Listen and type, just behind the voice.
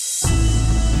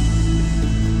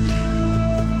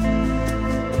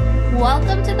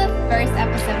Welcome to the first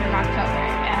episode of October.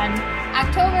 And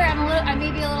October, I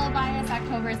may be a little biased.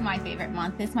 October is my favorite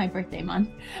month. It's my birthday month.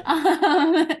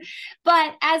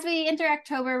 But as we enter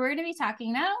October, we're going to be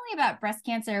talking not only about breast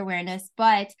cancer awareness,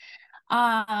 but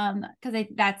because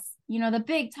that's, the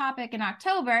big topic in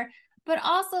October, but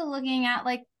also looking at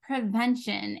like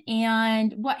prevention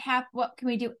and what can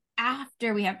we do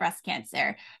after we have breast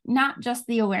cancer, not just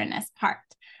the awareness part.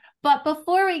 But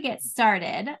before we get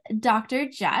started, Dr.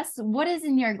 Jess, what is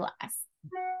in your glass?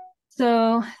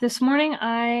 So this morning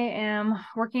I am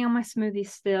working on my smoothie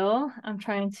still. I'm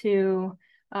trying to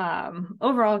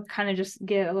overall kind of just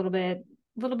get a little bit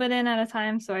in at a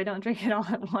time so I don't drink it all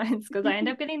at once because I end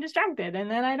up getting distracted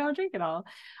and then I don't drink it all.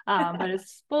 But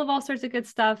it's full of all sorts of good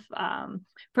stuff,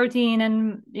 protein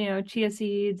and chia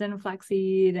seeds and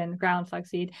flaxseed and ground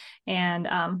flaxseed and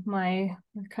my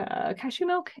cashew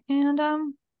milk and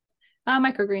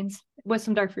microgreens with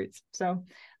some dark fruits. So,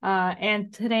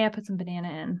 and today I put some banana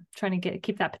in, trying to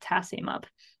keep that potassium up.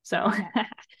 So,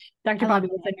 Dr. Bobby,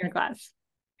 what's in your glass?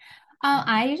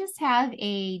 I just have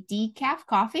a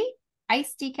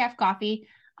iced decaf coffee,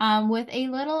 with a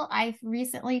little. I've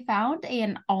recently found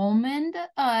an almond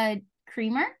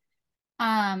creamer.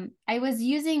 I was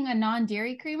using a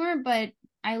non-dairy creamer, but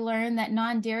I learned that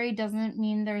non-dairy doesn't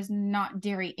mean there's not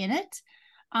dairy in it.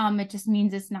 It just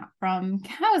means it's not from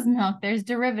cow's milk. There's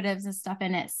derivatives and stuff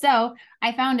in it. So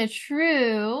I found a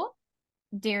true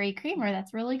dairy creamer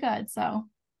that's really good. So,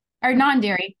 or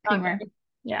non-dairy creamer.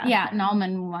 Yeah, an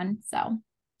almond one. So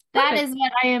that is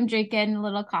what I am drinking, a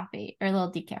little coffee or a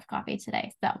little decaf coffee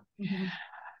today. So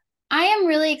I am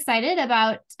really excited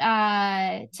about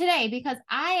today because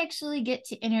I actually get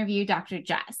to interview Dr.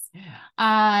 Jess.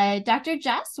 Dr.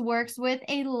 Jess works with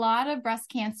a lot of breast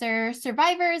cancer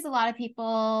survivors, a lot of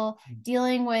people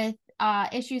dealing with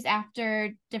issues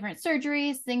after different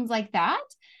surgeries, things like that.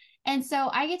 And so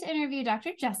I get to interview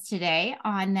Dr. Jess today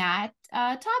on that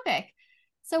topic.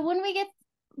 So before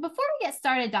we get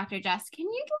started, Dr. Jess, can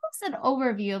you give us an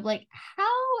overview of like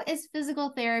how is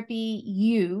physical therapy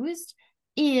used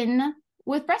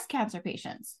with breast cancer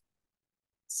patients?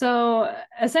 So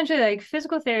essentially, like,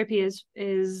 physical therapy is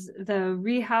the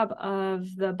rehab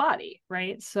of the body,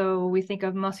 right? So we think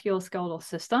of musculoskeletal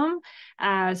system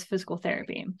as physical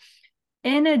therapy.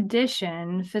 In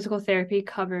addition, physical therapy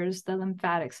covers the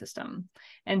lymphatic system.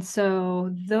 And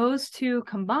so those two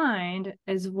combined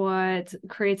is what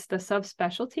creates the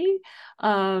subspecialty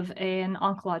of an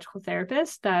oncological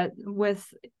therapist that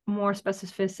with more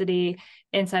specificity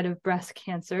inside of breast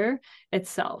cancer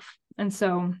itself. And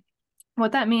so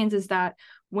what that means is that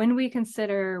when we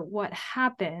consider what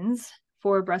happens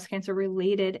for breast cancer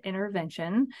related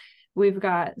intervention, we've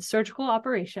got surgical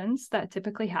operations that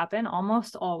typically happen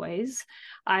almost always,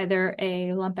 either a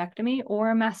lumpectomy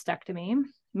or a mastectomy,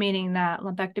 meaning that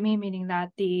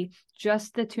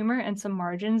just the tumor and some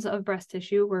margins of breast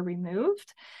tissue were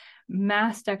removed.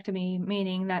 Mastectomy,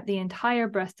 meaning that the entire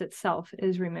breast itself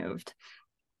is removed.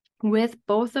 With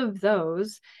both of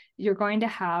those, you're going to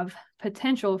have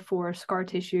potential for scar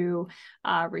tissue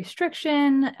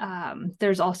restriction.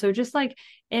 There's also just like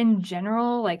in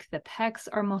general, like the pecs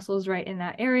are muscles right in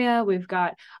that area. We've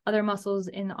got other muscles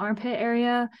in the armpit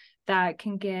area that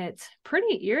can get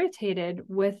pretty irritated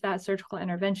with that surgical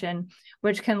intervention,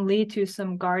 which can lead to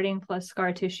some guarding plus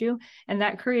scar tissue. And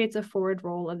that creates a forward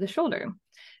roll of the shoulder.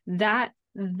 That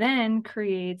then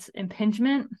creates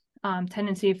impingement,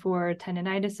 tendency for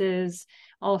tendinitises,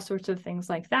 all sorts of things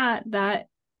like that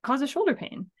causes shoulder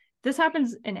pain. This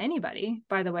happens in anybody,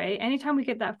 by the way. Anytime we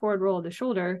get that forward roll of the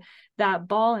shoulder, that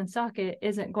ball and socket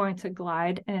isn't going to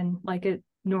glide and like it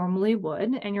normally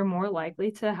would, and you're more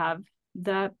likely to have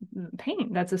that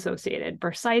pain that's associated.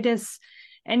 Bursitis,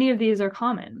 any of these are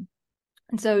common.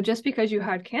 And so just because you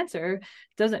had cancer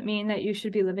doesn't mean that you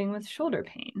should be living with shoulder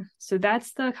pain. So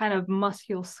that's the kind of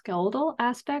musculoskeletal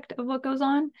aspect of what goes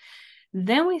on.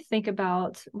 Then we think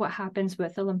about what happens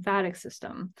with the lymphatic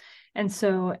system. And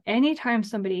so anytime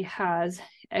somebody has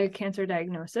a cancer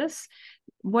diagnosis,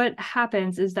 what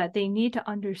happens is that they need to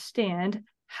understand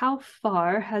how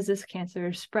far has this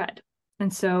cancer spread.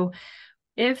 And so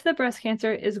if the breast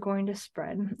cancer is going to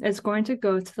spread, it's going to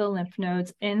go to the lymph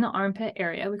nodes in the armpit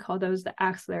area. We call those the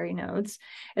axillary nodes.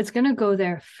 It's going to go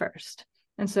there first.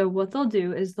 And so what they'll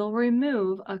do is they'll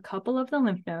remove a couple of the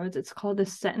lymph nodes. It's called the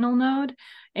sentinel node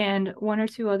and one or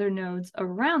two other nodes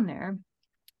around there.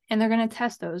 And they're going to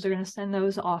test those. They're going to send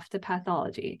those off to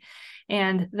pathology.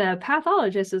 And the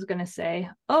pathologist is going to say,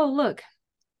 oh, look,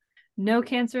 no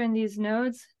cancer in these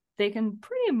nodes. They can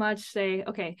pretty much say,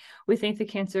 okay, we think the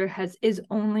cancer is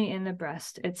only in the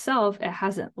breast itself. It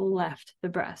hasn't left the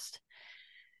breast.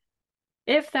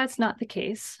 If that's not the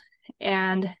case,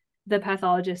 and the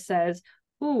pathologist says,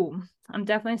 ooh, I'm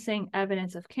definitely seeing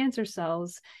evidence of cancer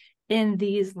cells in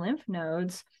these lymph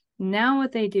nodes, now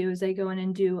what they do is they go in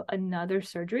and do another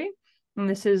surgery. And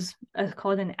this is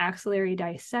called an axillary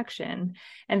dissection.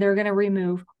 And they're going to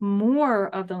remove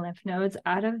more of the lymph nodes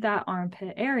out of that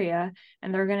armpit area,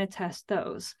 and they're going to test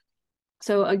those.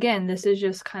 So again, this is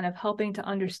just kind of helping to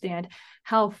understand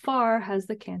how far has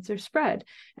the cancer spread,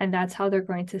 and that's how they're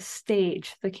going to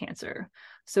stage the cancer.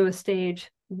 So a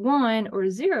stage 1 or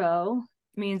 0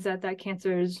 means that that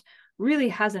cancer really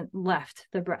hasn't left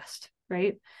the breast,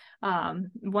 right?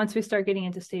 Once we start getting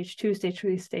into stage 2, stage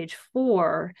 3, stage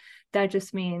 4, that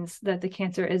just means that the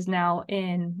cancer is now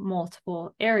in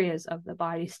multiple areas of the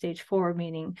body. Stage 4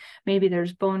 meaning maybe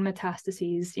there's bone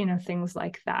metastases, things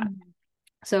like that. Mm-hmm.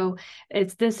 So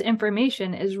this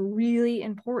information is really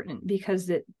important because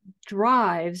it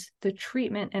drives the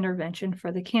treatment intervention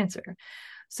for the cancer.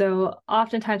 So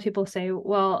oftentimes people say,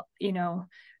 well,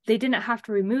 they didn't have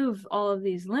to remove all of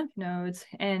these lymph nodes,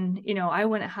 and I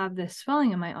wouldn't have this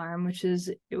swelling in my arm,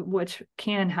 which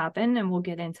can happen, and we'll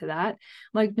get into that.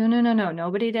 Like, no,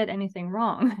 nobody did anything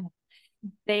wrong.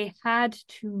 They had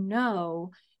to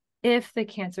know if the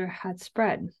cancer had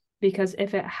spread, because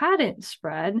if it hadn't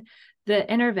spread, the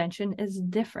intervention is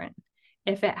different.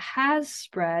 If it has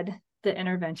spread, the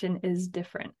intervention is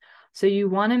different. So you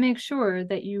want to make sure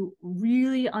that you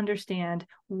really understand,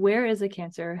 where is the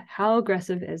cancer, how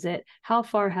aggressive is it, how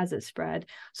far has it spread,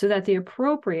 so that the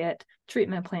appropriate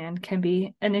treatment plan can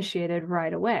be initiated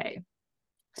right away.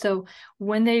 So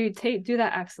when they do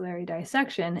that axillary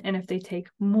dissection, and if they take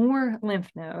more lymph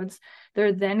nodes,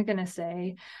 they're then going to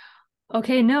say,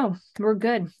 okay, no, we're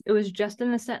good. It was just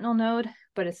in the sentinel node,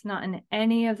 but it's not in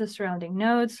any of the surrounding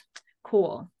nodes.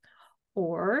 Cool.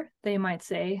 Or they might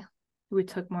say, we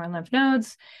took more lymph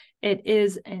nodes. It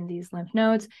is in these lymph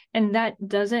nodes. And that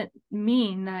doesn't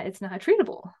mean that it's not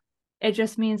treatable. It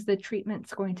just means the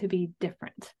treatment's going to be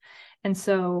different. And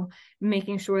so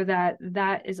making sure that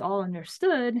that is all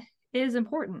understood is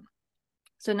important.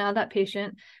 So now that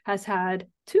patient has had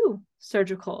 2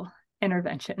 surgical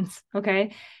interventions,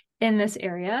 okay, in this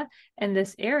area, and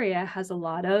this area has a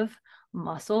lot of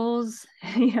muscles,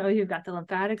 you've got the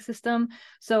lymphatic system.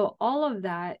 So all of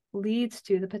that leads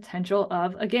to the potential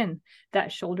of, again,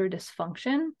 that shoulder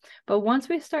dysfunction. But once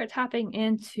we start tapping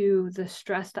into the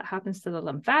stress that happens to the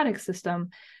lymphatic system,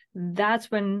 that's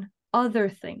when other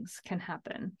things can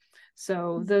happen.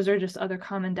 So those are just other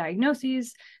common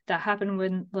diagnoses that happen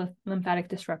when lymphatic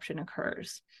disruption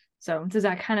occurs. So does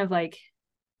that kind of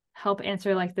help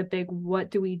answer the big,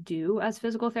 what do we do as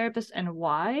physical therapists and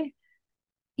why?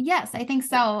 Yes, I think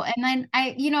so. And then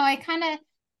I kind of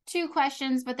 2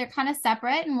 questions, but they're kind of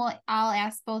separate, and I'll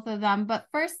ask both of them. But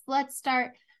first, let's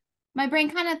start. My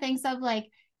brain kind of thinks of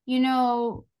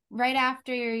right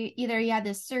after either you had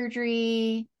this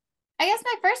surgery. I guess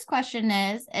my first question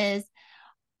is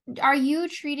are you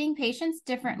treating patients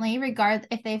differently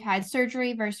if they've had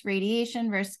surgery versus radiation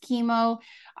versus chemo?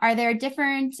 Are there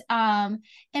different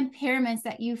impairments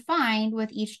that you find with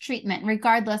each treatment,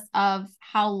 regardless of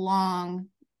how long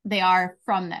they are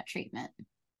from that treatment?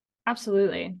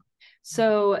 Absolutely.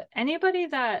 So pretty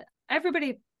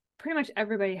much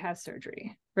everybody has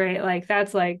surgery, right?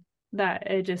 That's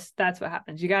that's what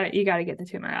happens. You got to get the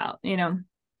tumor out,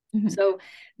 Mm-hmm. So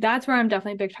that's where I'm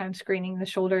definitely big time screening the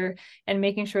shoulder and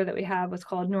making sure that we have what's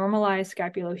called normalized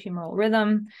scapulohumeral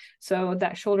rhythm. So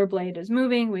that shoulder blade is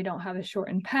moving. We don't have a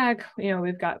shortened pec.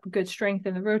 We've got good strength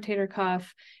in the rotator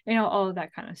cuff, all of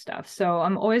that kind of stuff. So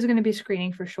I'm always going to be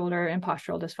screening for shoulder and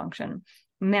postural dysfunction.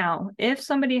 Now, if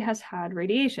somebody has had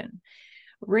radiation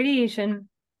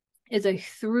is a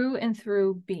through and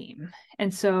through beam.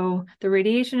 And so the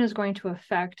radiation is going to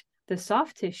affect the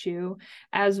soft tissue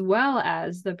as well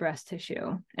as the breast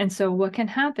tissue. And so what can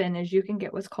happen is you can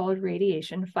get what's called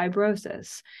radiation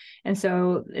fibrosis. And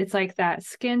so it's like that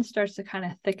skin starts to kind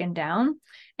of thicken down,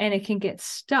 and it can get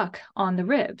stuck on the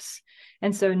ribs.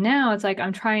 And so now it's like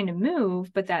I'm trying to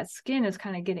move, but that skin is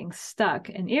kind of getting stuck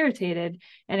and irritated,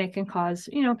 and it can cause,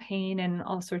 pain and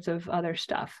all sorts of other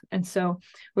stuff. And so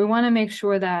we want to make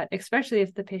sure that, especially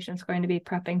if the patient's going to be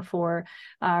prepping for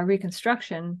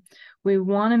reconstruction, we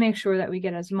want to make sure that we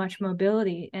get as much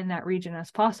mobility in that region as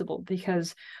possible,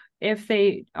 because if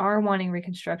they are wanting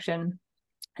reconstruction,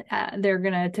 they're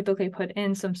going to typically put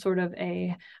in some sort of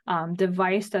a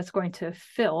device that's going to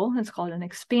fill. It's called an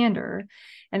expander,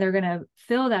 and they're going to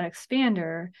fill that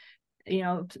expander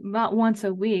about once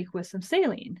a week with some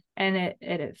saline, and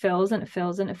it fills and it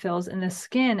fills and it fills, and the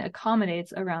skin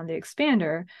accommodates around the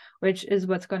expander, which is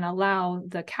what's going to allow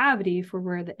the cavity for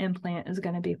where the implant is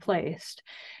going to be placed.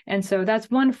 And so that's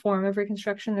one form of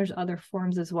reconstruction. There's other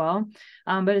forms as well,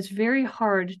 but it's very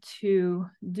hard to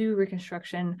do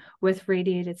reconstruction with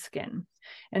radiated skin.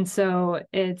 And so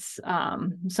it's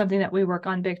something that we work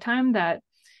on big time, that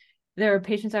there are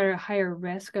patients that are at higher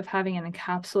risk of having an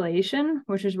encapsulation,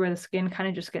 which is where the skin kind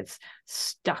of just gets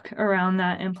stuck around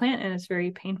that implant and it's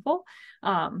very painful.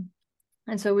 And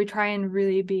so we try and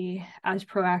really be as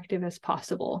proactive as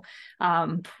possible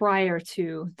prior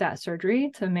to that surgery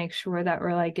to make sure that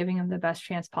we're like giving them the best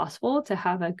chance possible to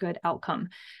have a good outcome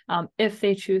if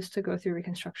they choose to go through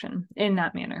reconstruction in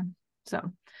that manner.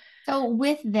 So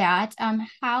with that,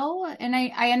 how, and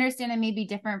I understand it may be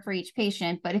different for each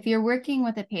patient, but if you're working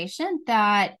with a patient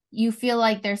that you feel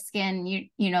like their skin,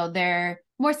 they're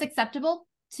more susceptible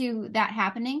to that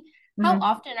happening, how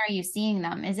often are you seeing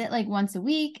them? Is it like once a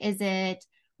week? Is it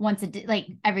once a day, like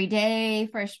every day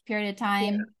for a period of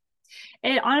time?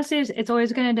 Yeah. It honestly is, it's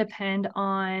always going to depend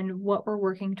on what we're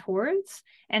working towards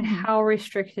and how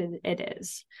restricted it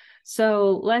is.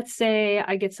 So let's say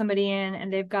I get somebody in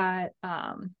and they've got,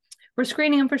 we're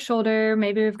screening them for shoulder.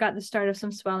 Maybe we've got the start of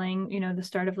some swelling, the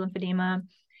start of lymphedema.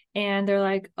 And they're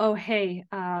like, oh, hey,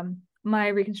 my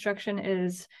reconstruction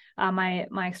is, my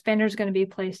expander is going to be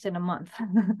placed in a month.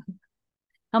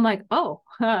 I'm like, oh,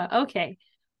 okay.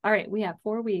 All right, we have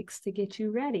 4 weeks to get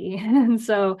you ready. And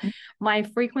so my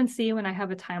frequency when I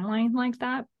have a timeline like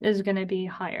that is going to be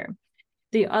higher.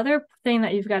 The other thing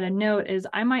that you've got to note is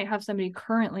I might have somebody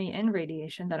currently in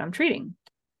radiation that I'm treating.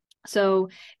 So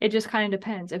it just kind of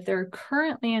depends. If they're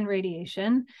currently in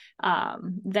radiation,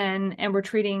 then, and we're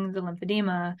treating the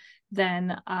lymphedema,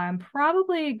 then I'm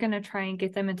probably going to try and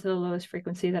get them into the lowest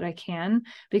frequency that I can,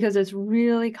 because it's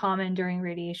really common during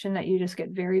radiation that you just get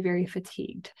very, very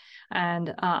fatigued and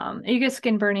you get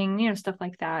skin burning, stuff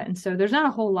like that. And so there's not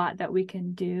a whole lot that we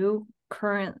can do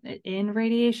current in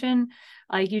radiation.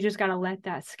 Like, you just got to let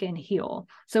that skin heal.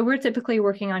 So we're typically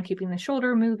working on keeping the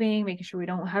shoulder moving, making sure we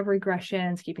don't have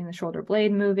regressions, keeping the shoulder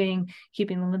blade moving,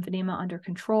 keeping the lymphedema under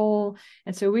control.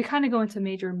 And so we kind of go into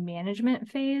major management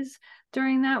phase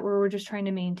during that, where we're just trying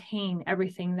to maintain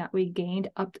everything that we gained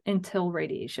up until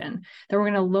radiation. Then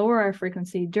we're going to lower our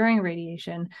frequency during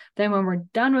radiation. Then when we're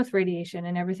done with radiation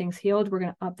and everything's healed, we're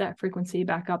going to up that frequency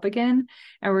back up again,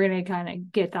 and we're going to kind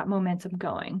of get that momentum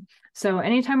going. So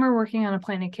anytime we're working on a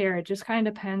plan of care, it just kind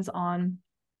of depends on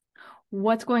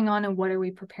what's going on and what are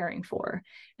we preparing for.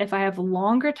 If I have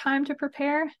longer time to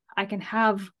prepare, I can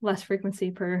have less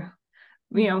frequency per,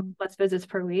 less visits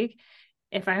per week.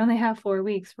 If I only have 4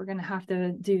 weeks, we're going to have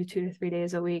to do 2 to 3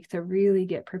 days a week to really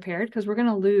get prepared, because we're going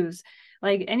to lose.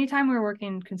 Like, anytime we're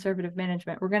working conservative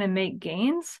management, we're going to make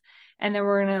gains, and then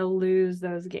we're going to lose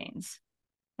those gains.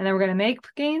 And then we're going to make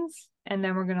gains, and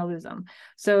then we're going to lose them.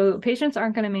 So patients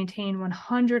aren't going to maintain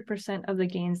 100% of the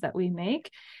gains that we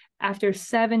make after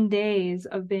 7 days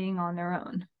of being on their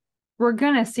own. We're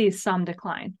going to see some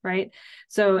decline, right?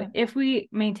 So if we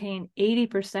maintain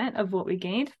 80% of what we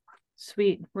gained,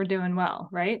 sweet, we're doing well,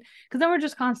 right? Because then we're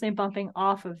just constantly bumping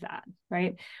off of that,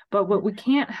 right? But what we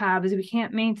can't have is we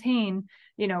can't maintain,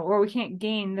 or we can't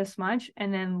gain this much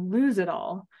and then lose it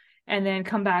all and then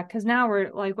come back, because now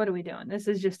we're like, what are we doing? This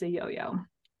is just a yo-yo.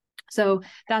 So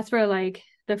that's where, like,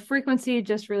 the frequency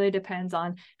just really depends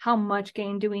on how much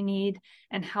gain do we need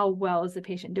and how well is the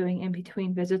patient doing in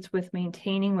between visits with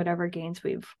maintaining whatever gains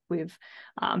we've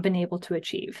been able to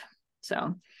achieve.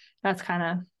 So that's kind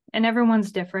of, and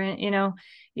everyone's different.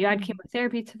 You add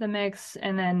chemotherapy to the mix,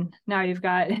 and then now you've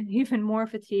got even more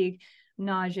fatigue,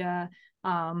 nausea,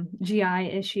 GI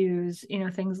issues,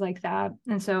 things like that.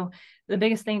 And so the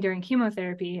biggest thing during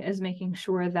chemotherapy is making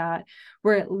sure that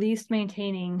we're at least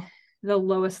maintaining the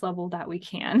lowest level that we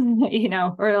can,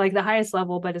 or like the highest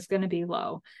level, but it's going to be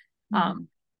low.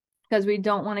 Because we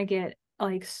don't want to get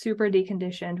like super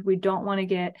deconditioned. We don't want to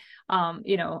get,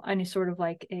 any sort of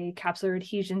like a capsular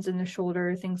adhesions in the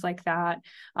shoulder, things like that.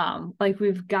 Like,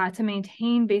 we've got to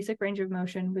maintain basic range of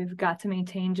motion. We've got to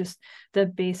maintain just the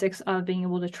basics of being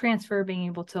able to transfer, being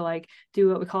able to like do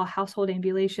what we call household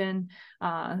ambulation.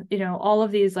 All of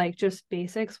these, like, just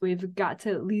basics, we've got to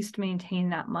at least maintain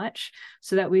that much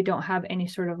so that we don't have any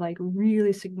sort of like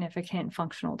really significant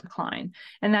functional decline.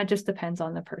 And that just depends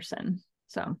on the person.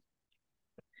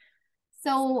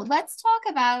 So let's talk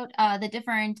about the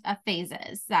different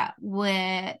phases that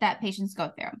patients go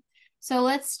through. So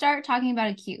let's start talking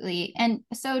about acutely. And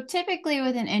so typically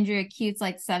with an injury, acute's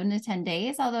like 7 to 10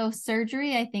 days, although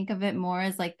surgery, I think of it more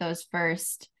as like those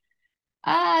first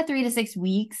 3 to 6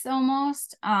 weeks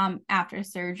almost after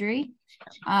surgery.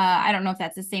 I don't know if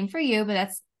that's the same for you,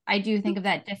 but I do think of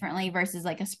that differently versus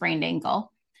like a sprained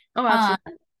ankle. Oh, Um,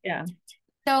 absolutely. Yeah.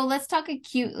 so let's talk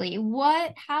acutely.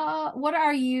 What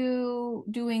are you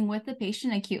doing with the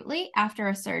patient acutely after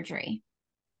a surgery?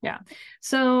 Yeah.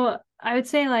 So I would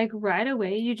say like right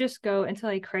away, you just go into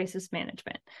like crisis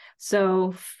management.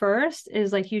 So first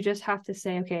is like you just have to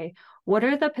say, okay, what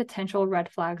are the potential red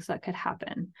flags that could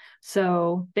happen?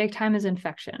 So big time is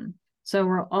infection. So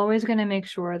we're always going to make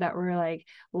sure that we're like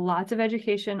lots of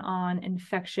education on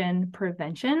infection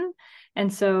prevention.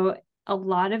 And so a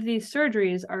lot of these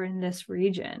surgeries are in this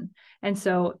region. And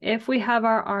so if we have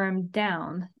our arm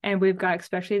down and we've got,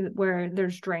 especially where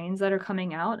there's drains that are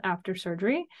coming out after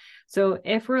surgery. So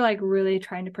if we're like really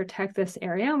trying to protect this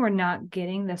area and we're not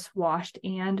getting this washed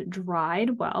and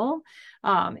dried well,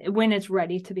 when it's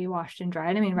ready to be washed and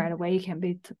dried, I mean, right away, you can't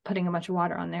be putting a bunch of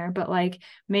water on there, but like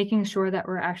making sure that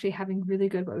we're actually having really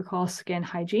good, what we call skin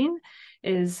hygiene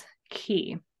is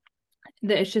key.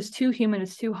 That it's just too humid,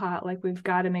 it's too hot. Like we've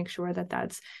got to make sure that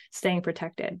that's staying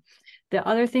protected. The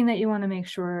other thing that you want to make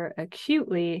sure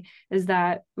acutely is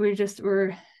that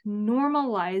we're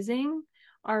normalizing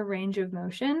our range of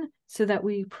motion so that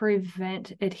we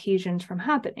prevent adhesions from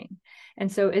happening.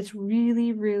 And so it's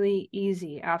really, really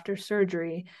easy after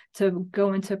surgery to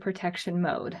go into protection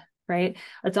mode, right?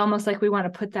 It's almost like we want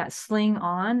to put that sling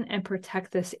on and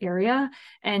protect this area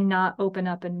and not open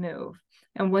up and move.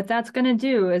 And what that's going to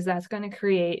do is that's going to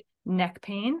create neck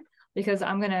pain because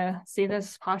I'm going to see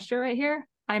this posture right here.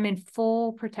 I'm in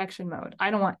full protection mode. I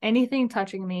don't want anything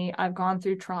touching me. I've gone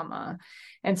through trauma.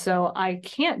 And so I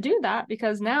can't do that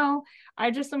because now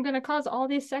I just am going to cause all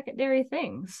these secondary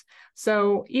things.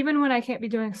 So even when I can't be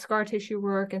doing scar tissue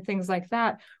work and things like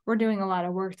that, we're doing a lot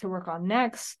of work to work on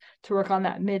necks, to work on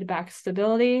that mid back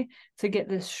stability, to get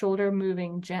this shoulder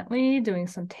moving gently, doing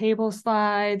some table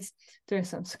slides, doing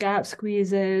some scap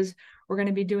squeezes. We're going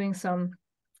to be doing some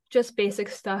just basic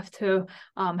stuff to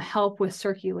help with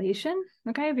circulation,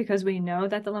 okay? Because we know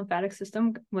that the lymphatic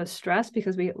system was stressed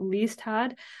because we at least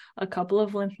had a couple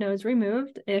of lymph nodes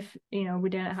removed if, we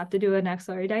didn't have to do an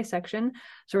axillary dissection.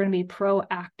 So we're going to be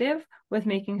proactive with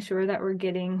making sure that we're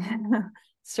getting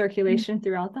circulation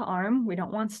throughout the arm. We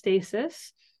don't want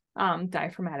stasis.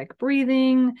 Diaphragmatic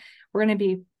breathing. We're going to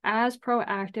be as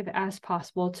proactive as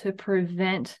possible to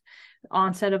prevent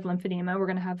onset of lymphedema. We're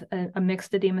going to have a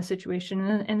mixed edema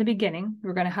situation in the beginning.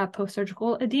 We're going to have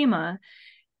post-surgical edema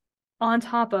on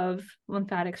top of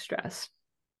lymphatic stress.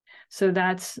 So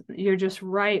you're just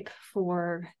ripe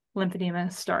for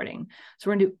lymphedema starting. So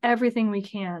we're going to do everything we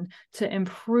can to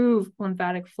improve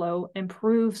lymphatic flow,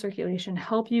 improve circulation,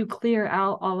 help you clear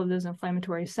out all of those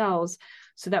inflammatory cells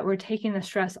so that we're taking the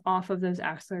stress off of those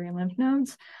axillary lymph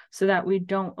nodes so that we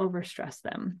don't overstress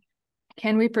them.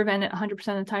 Can we prevent it 100%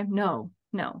 of the time? No.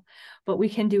 But we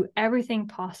can do everything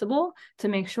possible to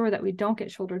make sure that we don't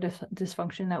get shoulder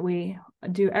dysfunction, that we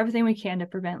do everything we can to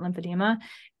prevent lymphedema,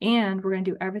 and we're going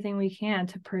to do everything we can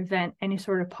to prevent any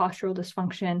sort of postural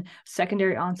dysfunction,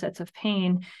 secondary onsets of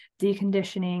pain,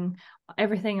 deconditioning,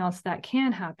 everything else that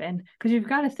can happen. Because you've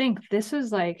got to think this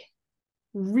is like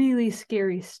really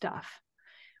scary stuff.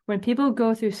 When people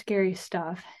go through scary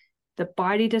stuff, the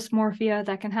body dysmorphia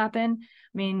that can happen.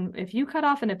 I mean, if you cut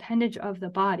off an appendage of the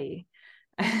body,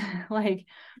 like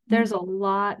there's a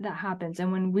lot that happens.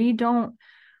 And when we don't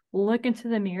look into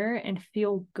the mirror and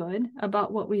feel good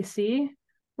about what we see,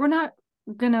 we're not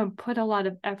going to put a lot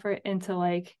of effort into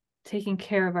like taking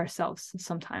care of ourselves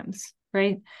sometimes,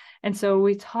 right? And so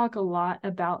we talk a lot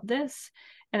about this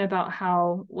and about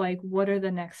how like what are the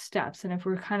next steps. And if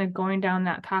we're kind of going down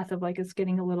that path of like it's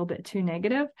getting a little bit too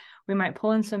negative, we might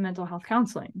pull in some mental health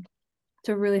counseling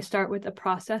to really start with the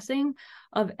processing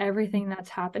of everything that's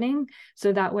happening.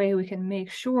 So that way we can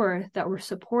make sure that we're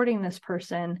supporting this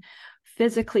person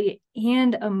physically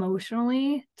and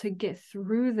emotionally to get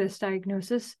through this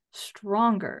diagnosis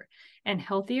stronger and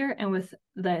healthier and with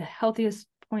the healthiest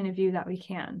point of view that we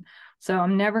can. So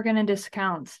I'm never going to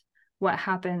discount what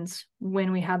happens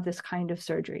when we have this kind of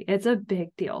surgery. It's a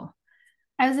big deal.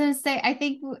 I was going to say, I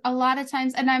think a lot of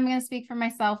times, and I'm going to speak for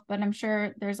myself, but I'm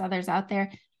sure there's others out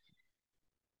there.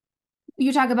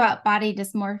 You talk about body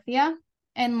dysmorphia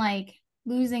and like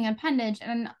losing appendage.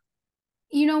 And,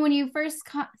 when you first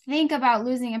think about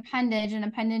losing appendage, and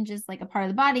appendage is like a part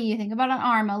of the body, you think about an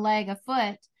arm, a leg, a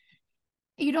foot.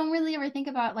 You don't really ever think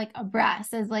about like a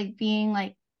breast as like being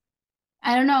like,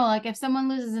 I don't know, like if someone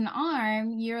loses an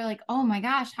arm, you're like, oh my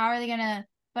gosh, how are they going to,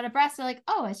 but a breast, are like,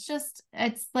 oh, it's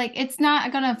like, it's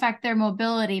not going to affect their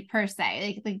mobility per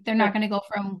se. Like they're not going to go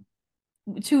from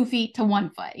 2 feet to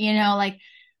 1 foot, like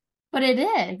But it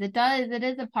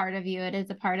is a part of you. It is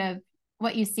a part of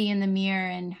what you see in the mirror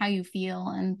and how you feel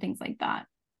and things like that.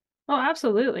 Oh,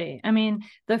 absolutely. I mean,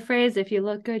 the phrase, if you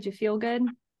look good, you feel good,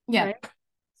 Yeah. right?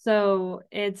 So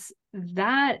it's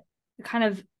that kind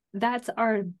of, that's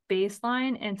our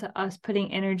baseline into us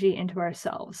putting energy into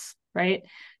ourselves, right?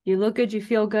 You look good, you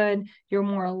feel good, you're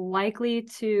more likely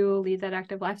to lead that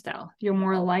active lifestyle. You're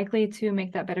more likely to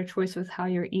make that better choice with how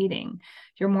you're eating.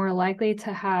 You're more likely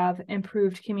to have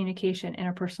improved communication,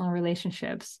 interpersonal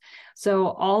relationships. So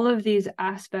all of these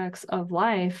aspects of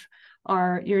life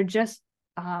are, you're just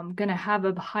going to have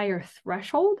a higher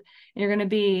threshold. And you're going to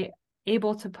be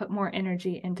able to put more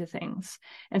energy into things.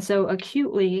 And so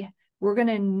acutely, we're going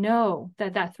to know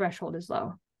that that threshold is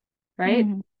low, right?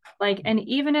 Mm-hmm. Like, and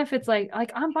even if it's like,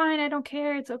 I'm fine, I don't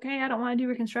care, it's okay, I don't want to do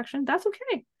reconstruction, that's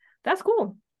okay. That's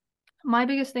cool. My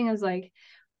biggest thing is like,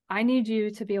 I need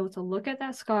you to be able to look at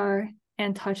that scar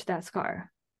and touch that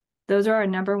scar. Those are our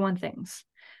number one things.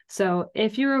 So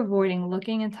if you're avoiding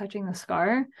looking and touching the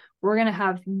scar, we're going to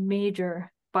have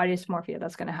major body dysmorphia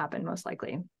that's going to happen most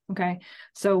likely. Okay.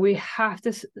 So we have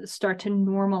to start to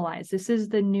normalize. This is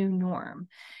the new norm.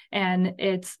 And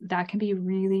that can be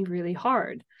really, really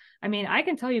hard. I mean, I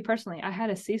can tell you personally, I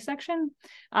had a C-section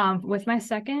with my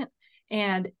second,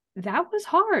 and that was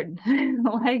hard.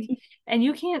 Like, and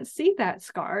you can't see that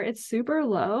scar. It's super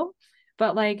low,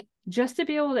 but like, just to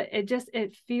be able to,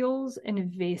 it feels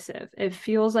invasive. It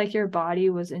feels like your body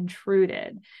was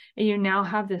intruded, and you now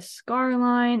have this scar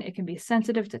line. It can be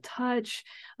sensitive to touch,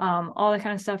 all that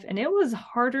kind of stuff. And it was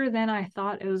harder than I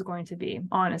thought it was going to be.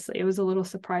 Honestly, it was a little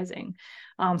surprising.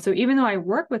 So even though I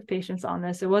work with patients on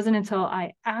this, it wasn't until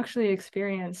I actually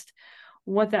experienced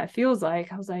what that feels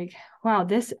like. I was like, wow,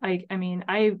 I mean,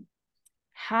 I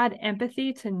had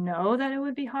empathy to know that it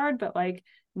would be hard, but like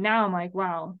now I'm like,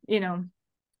 wow,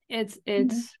 it's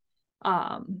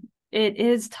Mm-hmm. it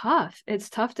is tough. It's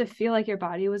tough to feel like your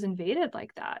body was invaded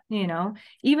like that,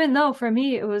 even though for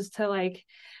me it was to like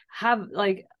have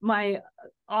like my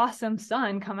awesome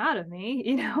son come out of me,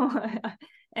 and it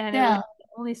was Yeah. the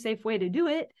only safe way to do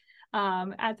it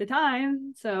at the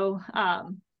time. So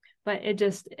but it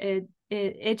just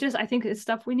I think it's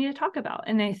stuff we need to talk about.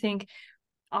 And I think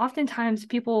oftentimes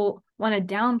people want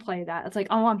to downplay that. It's like,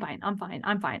 oh, I'm fine,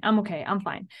 I'm okay, I'm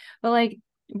fine. But like,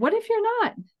 what if you're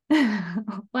not?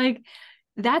 Like,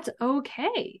 that's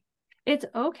okay. It's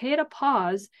okay to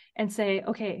pause and say,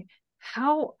 okay,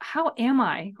 how am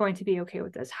I going to be okay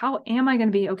with this? How am I going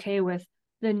to be okay with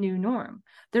the new norm?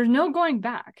 There's no going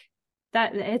back.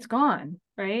 That it's gone,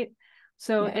 right?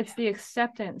 So Yeah. it's the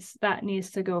acceptance that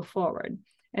needs to go forward.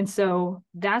 And so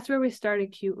that's where we start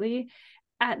acutely.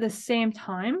 At the same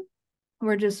time,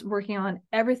 we're just working on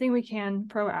everything we can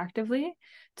proactively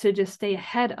to just stay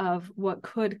ahead of what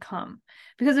could come,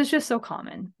 because it's just so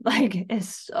common. Like,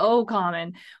 it's so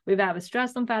common. We have a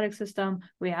stress lymphatic system,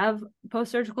 we have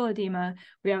post-surgical edema,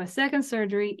 we have a second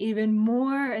surgery, even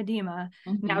more edema.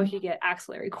 Now Mm-hmm. you get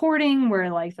axillary cording, where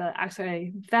like the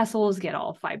axillary vessels get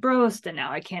all fibrosed, and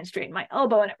now I can't straighten my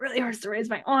elbow, and it really hurts to raise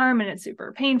my arm, and it's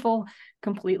super painful.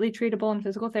 Completely treatable in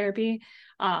physical therapy.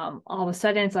 All of a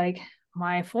sudden it's like,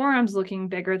 my forearm's looking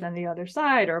bigger than the other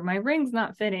side, or my ring's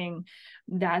not fitting.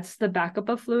 That's the backup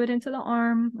of fluid into the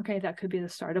arm. Okay, that could be the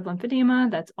start of lymphedema.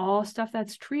 That's all stuff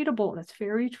that's treatable. That's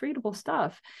very treatable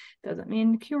stuff. Doesn't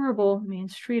mean curable,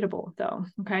 means treatable though.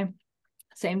 Okay.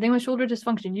 Same thing with shoulder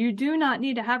dysfunction. You do not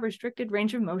need to have restricted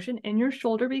range of motion in your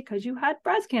shoulder because you had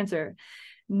breast cancer.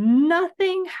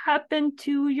 Nothing happened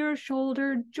to your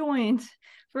shoulder joint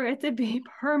for it to be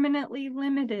permanently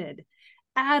limited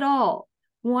at all.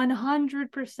 100%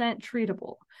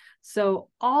 treatable. So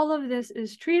all of this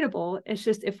is treatable. It's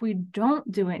just, if we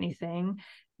don't do anything,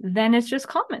 then it's just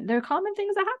common. There are common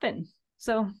things that happen.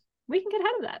 So we can get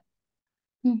ahead of that.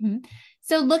 Mm-hmm.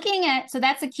 So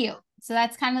that's acute. So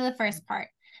that's kind of the first part.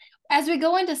 As we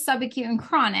go into subacute and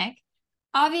chronic,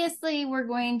 obviously we're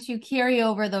going to carry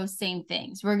over those same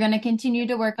things. We're going to continue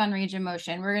to work on range of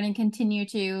motion. We're going to continue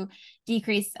to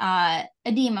decrease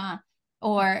edema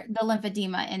or the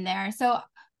lymphedema in there. So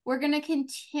we're going to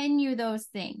continue those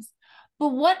things. But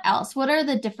what else? What are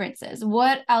the differences?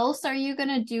 What else are you going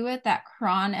to do at that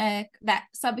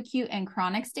subacute and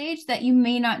chronic stage that you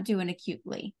may not do in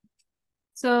acutely?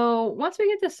 So once we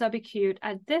get to subacute,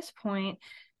 at this point,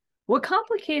 what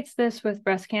complicates this with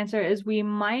breast cancer is we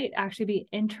might actually be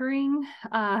entering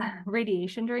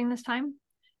radiation during this time.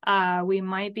 We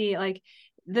might be like,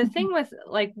 the thing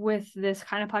with this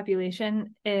kind of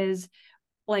population is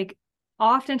like,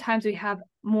 oftentimes we have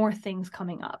more things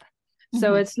coming up.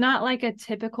 So it's not like a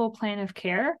typical plan of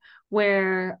care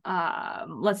where,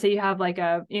 let's say you have like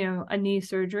a knee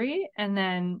surgery, and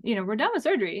then, we're done with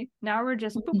surgery. Now we're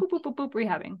just boop, boop, boop, boop, boop,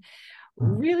 rehabbing.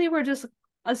 Really, we're just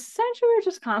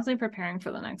constantly preparing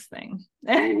for the next thing.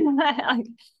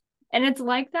 And it's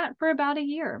like that for about a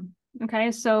year.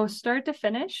 Okay. So start to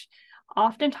finish,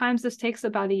 oftentimes this takes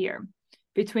about a year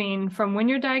from when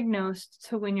you're diagnosed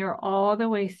to when you're all the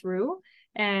way through,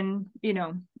 and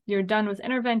you're done with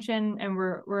intervention, and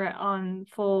we're on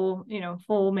full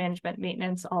management,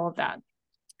 maintenance, all of that.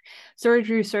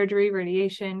 Surgery,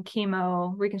 radiation,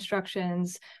 chemo,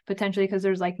 reconstructions, potentially, because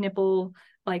there's like nipple,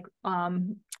 like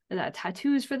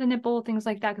tattoos for the nipple, things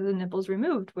like that, because the nipple's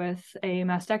removed with a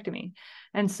mastectomy.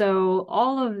 And so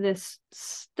all of this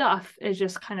stuff is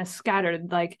just kind of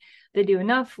scattered. Like, they do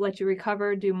enough, let you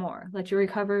recover, do more, let you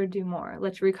recover, do more,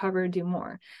 let you recover, do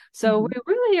more. So we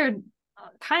really are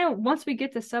kind of, once we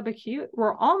get to subacute,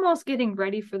 we're almost getting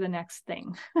ready for the next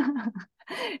thing.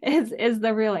 is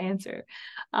the real answer.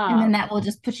 And then that will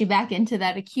just put you back into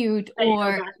that acute,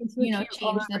 or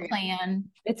change the plan.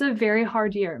 It's a very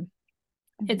hard year.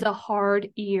 It's a hard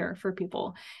year for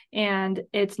people, and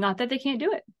it's not that they can't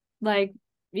do it. Like,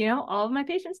 all of my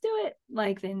patients do it.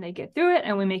 Like, then they get through it,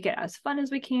 and we make it as fun as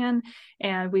we can,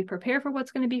 and we prepare for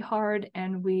what's going to be hard,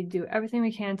 and we do everything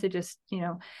we can to just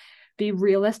be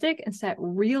realistic and set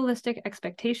realistic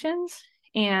expectations,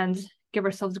 and give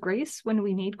ourselves grace when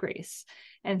we need grace,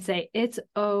 and say, it's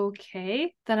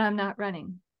okay that I'm not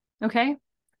running. Okay.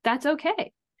 That's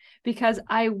okay, because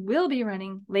I will be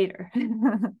running later.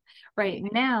 Right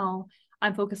now,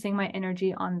 I'm focusing my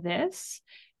energy on this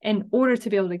in order to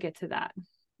be able to get to that.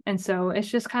 And so it's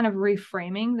just kind of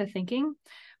reframing the thinking.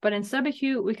 But in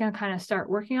subacute, we can kind of start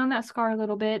working on that scar a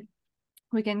little bit.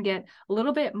 We can get a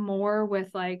little bit more with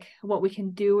like what we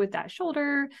can do with that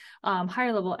shoulder,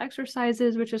 higher level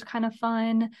exercises, which is kind of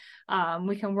fun.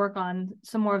 We can work on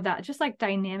some more of that, just like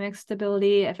dynamic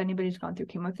stability. If anybody's gone through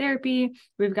chemotherapy,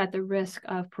 we've got the risk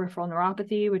of peripheral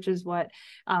neuropathy, which is what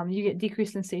you get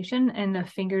decreased sensation in the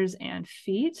fingers and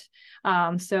feet.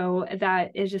 So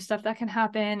that is just stuff that can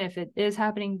happen. If it is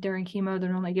happening during chemo,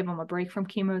 then only give them a break from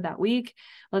chemo that week,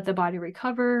 let the body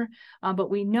recover. But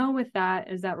we know with that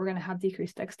is that we're going to have decreased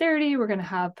dexterity. We're going to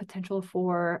have potential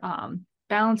for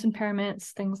balance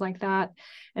impairments, things like that.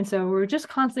 And so we're just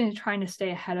constantly trying to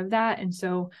stay ahead of that. And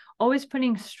so always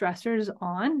putting stressors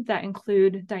on that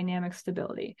include dynamic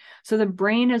stability. So the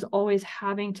brain is always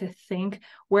having to think,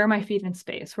 where are my feet in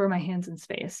space? Where are my hands in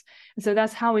space? And so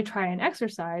that's how we try and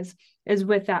exercise, is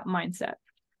with that mindset.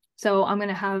 So I'm going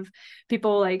to have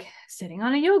people like sitting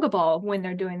on a yoga ball when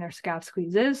they're doing their scap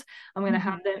squeezes. I'm going to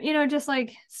have them, just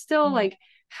like still like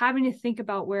having to think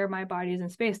about where my body is in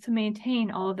space to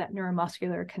maintain all of that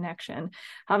neuromuscular connection.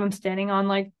 Have them standing on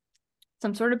like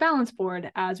some sort of balance board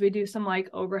as we do some like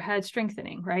overhead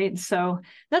strengthening, right? So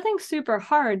nothing super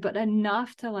hard, but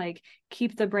enough to like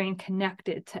keep the brain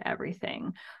connected to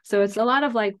everything. So it's a lot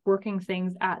of like working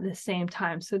things at the same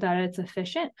time so that it's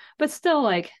efficient, but still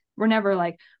like, we're never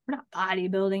like, we're not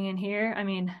bodybuilding in here. I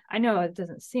mean, I know it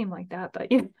doesn't seem like that, but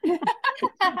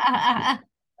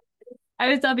I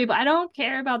always tell people, I don't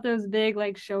care about those big,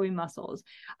 like showy muscles.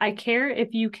 I care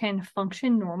if you can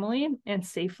function normally and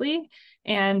safely.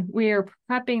 And we're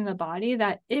prepping the body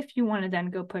that if you want to then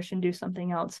go push and do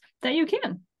something else, that you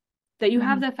can, that you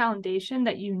have the foundation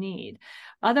that you need.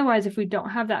 Otherwise, if we don't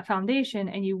have that foundation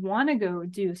and you want to go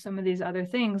do some of these other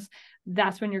things,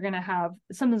 that's when you're going to have,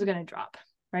 something's going to drop,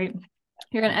 right?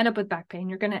 You're going to end up with back pain.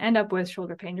 You're going to end up with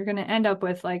shoulder pain. You're going to end up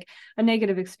with like a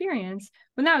negative experience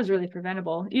when that was really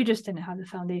preventable. You just didn't have the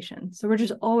foundation. So we're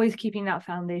just always keeping that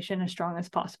foundation as strong as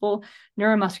possible.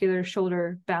 Neuromuscular,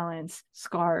 shoulder, balance,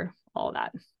 scar, all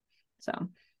that. So.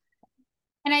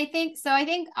 And I think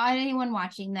anyone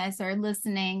watching this or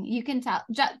listening, you can tell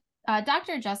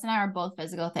Dr. Jess and I are both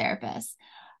physical therapists.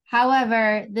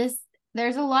 However,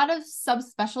 there's a lot of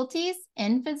subspecialties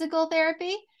in physical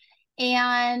therapy,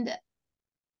 and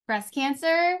breast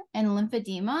cancer and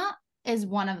lymphedema is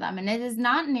one of them. And it is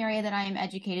not an area that I am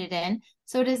educated in.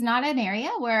 So it is not an area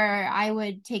where I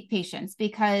would take patients,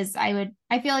 because I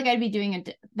feel like I'd be doing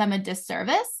them a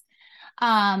disservice.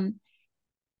 I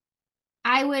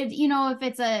would, if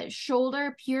it's a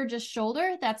shoulder, pure just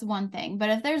shoulder, that's one thing. But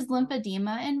if there's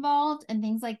lymphedema involved and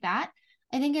things like that,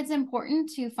 I think it's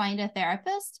important to find a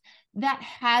therapist that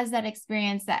has that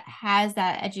experience, that has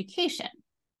that education.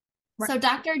 Right. So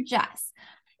Dr. Jess,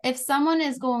 if someone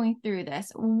is going through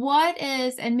this,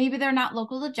 and maybe they're not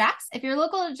local to Jax. If you're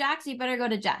local to Jax, you better go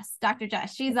to Jess, Dr.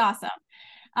 Jess. She's awesome.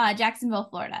 Jacksonville,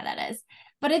 Florida, that is.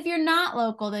 But if you're not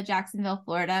local to Jacksonville,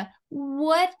 Florida,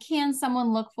 what can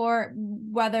someone look for,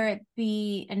 whether it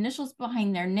be initials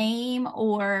behind their name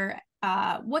or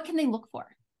what can they look for?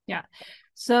 Yeah.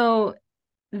 So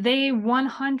they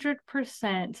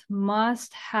 100%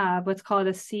 must have what's called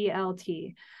a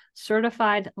CLT,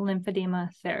 Certified Lymphedema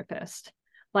Therapist.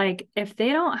 Like, if they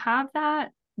don't have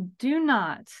that, do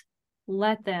not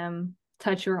let them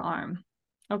touch your arm.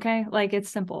 Okay. Like, it's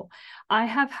simple. I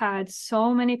have had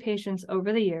so many patients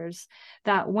over the years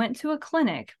that went to a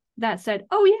clinic that said,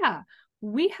 oh, yeah,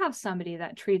 we have somebody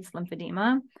that treats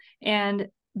lymphedema. And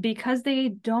because they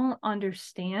don't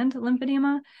understand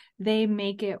lymphedema, they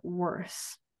make it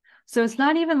worse. So it's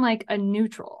not even like a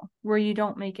neutral where you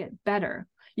don't make it better.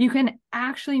 You can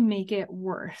actually make it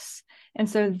worse. And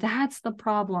so that's the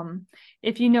problem.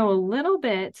 If you know a little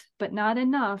bit, but not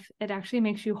enough, it actually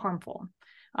makes you harmful.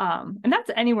 And that's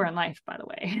anywhere in life, by the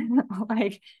way.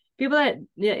 Like, people that,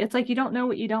 it's like you don't know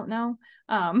what you don't know.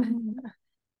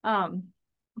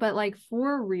 But like,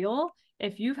 for real,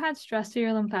 if you've had stress to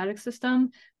your lymphatic system,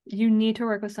 you need to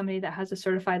work with somebody that has a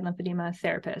certified lymphedema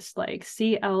therapist, like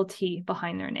CLT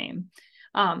behind their name.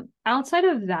 Outside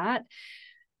of that,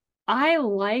 I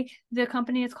like the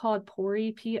company. It's called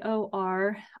Pori,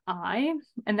 Pori,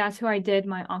 and that's who I did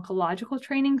my oncological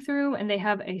training through. And they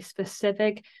have a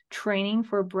specific training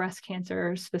for breast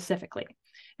cancer specifically.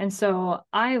 And so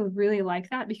I really like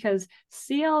that, because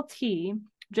CLT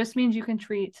just means you can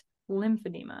treat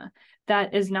lymphedema.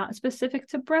 That is not specific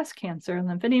to breast cancer.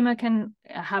 Lymphedema can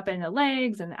happen in the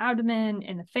legs and the abdomen,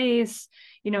 in the face.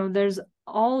 There's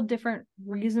all different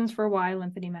reasons for why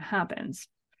lymphedema happens.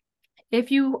 If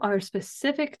you are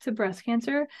specific to breast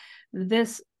cancer,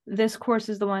 this course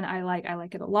is the one I like. I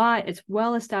like it a lot. It's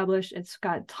well established. It's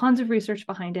got tons of research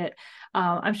behind it.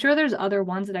 I'm sure there's other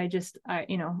ones that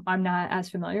I'm not as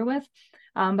familiar with.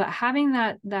 But having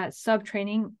that sub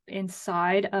training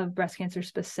inside of breast cancer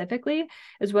specifically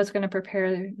is what's going to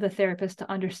prepare the therapist to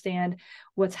understand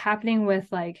what's happening with,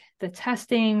 like, the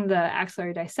testing, the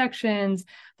axillary dissections,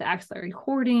 the axillary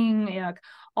cording,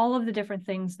 all of the different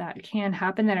things that can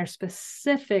happen that are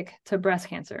specific to breast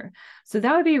cancer. So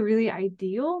that would be really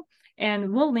ideal.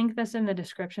 And we'll link this in the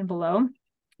description below.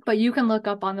 But you can look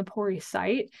up on the Pori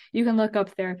site. You can look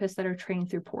up therapists that are trained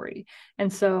through Pori.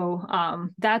 And so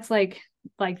that's like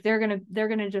they're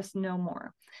gonna just know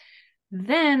more.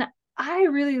 Then I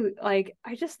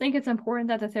just think it's important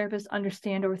that the therapists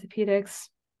understand orthopedics.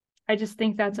 I just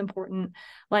think that's important.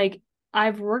 Like,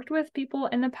 I've worked with people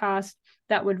in the past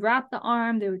that would wrap the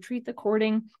arm, they would treat the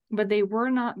cording, but they were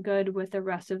not good with the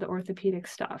rest of the orthopedic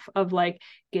stuff of, like,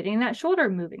 getting that shoulder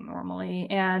moving normally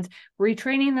and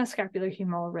retraining the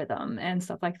scapulohumeral rhythm and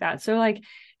stuff like that. So, like,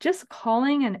 just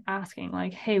calling and asking,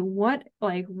 like, hey, what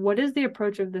is the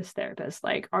approach of this therapist?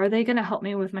 Like, are they going to help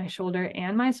me with my shoulder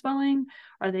and my swelling?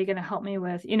 Are they going to help me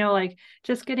with, like,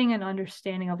 just getting an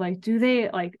understanding of, like, do they,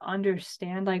 like,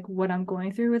 understand, like, what I'm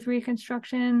going through with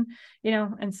reconstruction,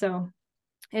 and so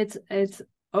it's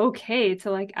okay to,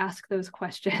 like, ask those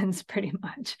questions pretty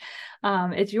much.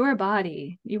 It's your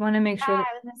body. You want to make sure that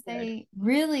I was gonna say,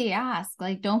 really ask.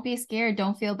 Like, don't be scared.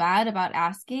 Don't feel bad about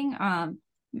asking.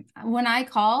 When I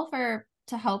call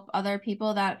to help other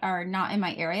people that are not in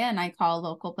my area, and I call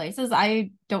local places,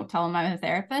 I don't tell them I'm a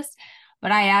therapist,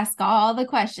 but I ask all the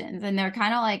questions, and they're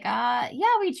kind of like,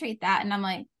 yeah, we treat that. And I'm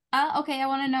like, okay, I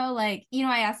want to know, like,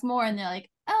 I ask more, and they're like,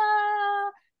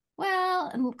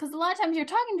 well, because a lot of times you're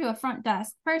talking to a front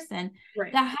desk person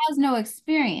right. that has no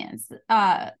experience,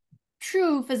 they're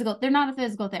not a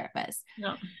physical therapist.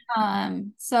 No.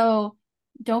 So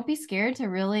don't be scared to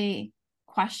really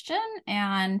question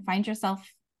and find yourself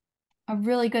a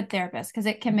really good therapist, because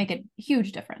it can make a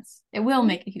huge difference. It will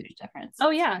make a huge difference.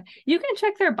 Oh, yeah. You can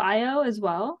check their bio as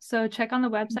well. So check on the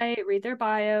website, read their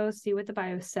bio, see what the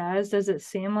bio says. Does it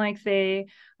seem like they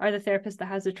are the therapist that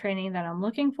has the training that I'm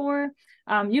looking for?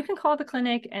 You can call the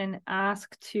clinic and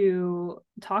ask to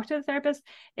talk to the therapist.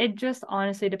 It just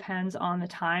honestly depends on the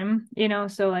time,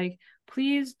 so, like,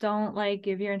 please don't, like,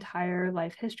 give your entire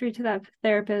life history to that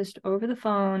therapist over the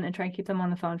phone and try and keep them on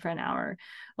the phone for an hour.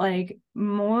 Like,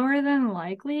 more than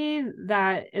likely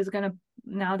that is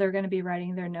now they're going to be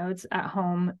writing their notes at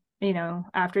home,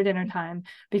 after dinner time,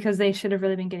 because they should have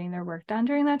really been getting their work done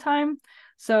during that time.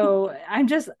 So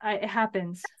it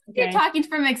happens. Okay? You're talking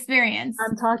from experience.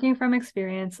 I'm talking from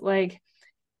experience. Like,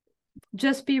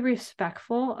 just be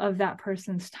respectful of that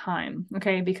person's time,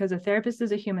 okay? Because a therapist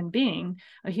is a human being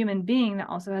that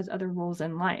also has other roles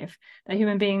in life. That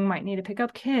human being might need to pick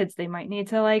up kids. They might need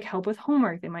to like help with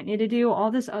homework. They might need to do all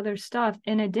this other stuff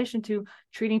in addition to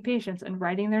treating patients and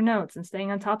writing their notes and staying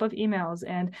on top of emails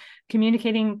and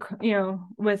communicating,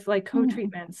 with like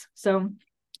co-treatments. So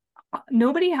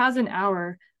nobody has an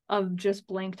hour of just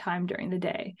blank time during the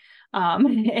day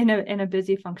in a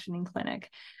busy functioning clinic.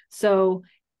 So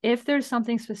if there's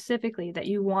something specifically that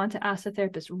you want to ask the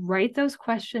therapist, write those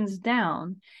questions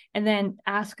down and then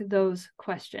ask those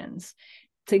questions.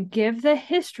 To give the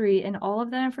history and all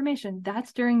of that information,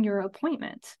 that's during your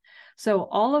appointment. So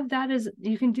all of that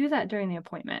you can do that during the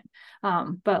appointment.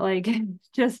 But like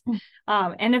just,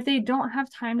 and if they don't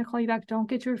have time to call you back, don't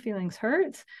get your feelings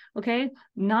hurt. Okay.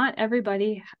 Not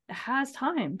everybody has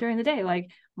time during the day.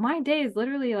 Like my day is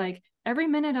literally like every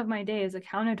minute of my day is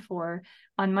accounted for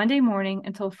on Monday morning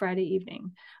until Friday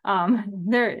evening.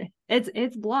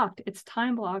 It's blocked. It's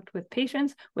time blocked with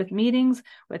patients, with meetings,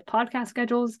 with podcast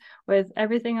schedules, with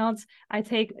everything else. I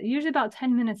take usually about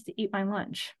 10 minutes to eat my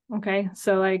lunch. Okay.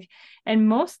 So like, and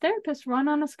most therapists run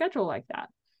on a schedule like that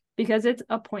because it's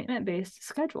appointment-based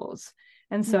schedules.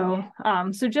 And so,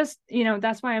 so just,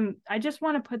 that's why I just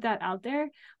want to put that out there.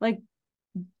 Like,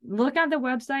 look at the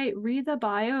website, read the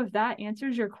bio. If that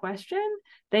answers your question,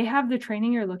 they have the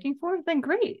training you're looking for, then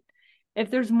great. If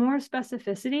there's more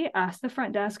specificity, ask the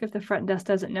front desk. If the front desk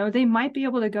doesn't know, they might be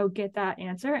able to go get that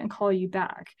answer and call you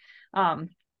back. And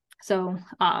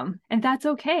that's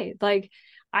okay. Like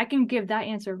I can give that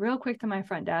answer real quick to my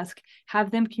front desk,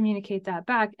 have them communicate that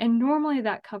back. And normally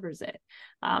that covers it.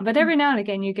 But every now and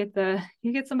again, you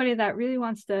get somebody that really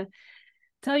wants to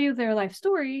tell you their life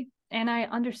story. And I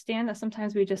understand that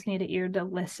sometimes we just need an ear to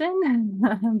listen,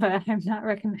 but I'm not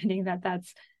recommending that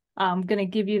that's going to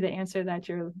give you the answer that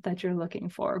you're looking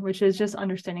for, which is just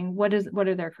understanding what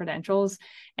are their credentials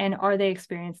and are they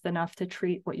experienced enough to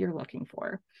treat what you're looking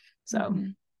for. So,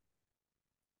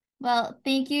 Well,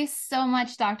 thank you so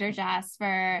much, Dr. Jess,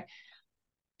 for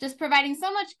just providing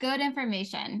so much good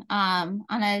information on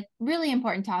a really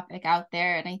important topic out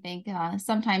there. And I think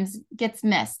sometimes gets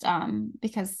missed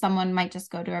because someone might just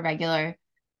go to a regular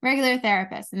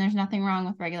therapist, and there's nothing wrong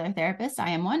with regular therapists. I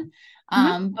am one.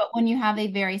 But when you have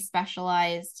a very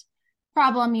specialized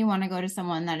problem, you want to go to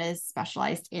someone that is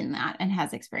specialized in that and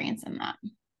has experience in that.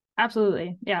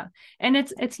 Absolutely. Yeah. And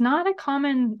it's not a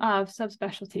common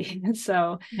subspecialty.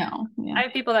 So no, yeah. I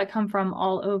have people that come from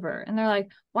all over and they're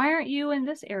like, why aren't you in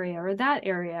this area or that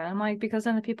area? I'm like, because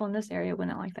then the people in this area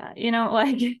wouldn't like that,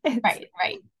 like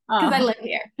right. Because I live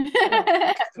here.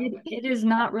 it is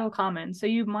not real common. So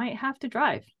you might have to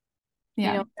drive.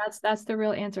 Yeah. That's the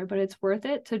real answer, but it's worth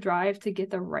it to drive to get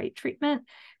the right treatment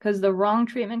because the wrong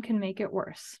treatment can make it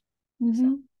worse.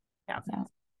 So, yeah.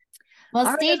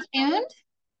 Well, stay tuned.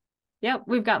 Yep,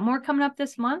 we've got more coming up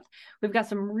this month. We've got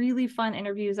some really fun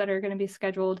interviews that are going to be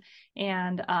scheduled,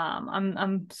 and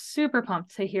I'm super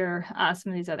pumped to hear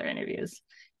some of these other interviews,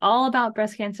 all about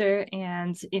breast cancer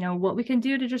and what we can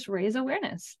do to just raise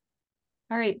awareness.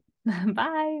 All right,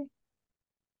 bye.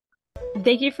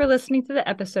 Thank you for listening to the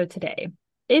episode today.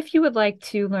 If you would like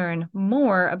to learn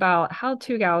more about how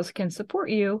Two Gals can support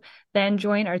you, then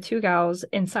join our Two Gals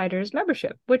Insiders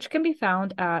membership, which can be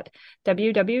found at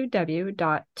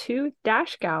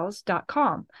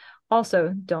www.2-gals.com.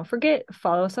 Also, don't forget,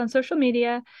 follow us on social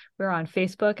media. We're on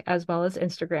Facebook as well as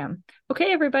Instagram.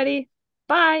 Okay, everybody.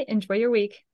 Bye. Enjoy your week.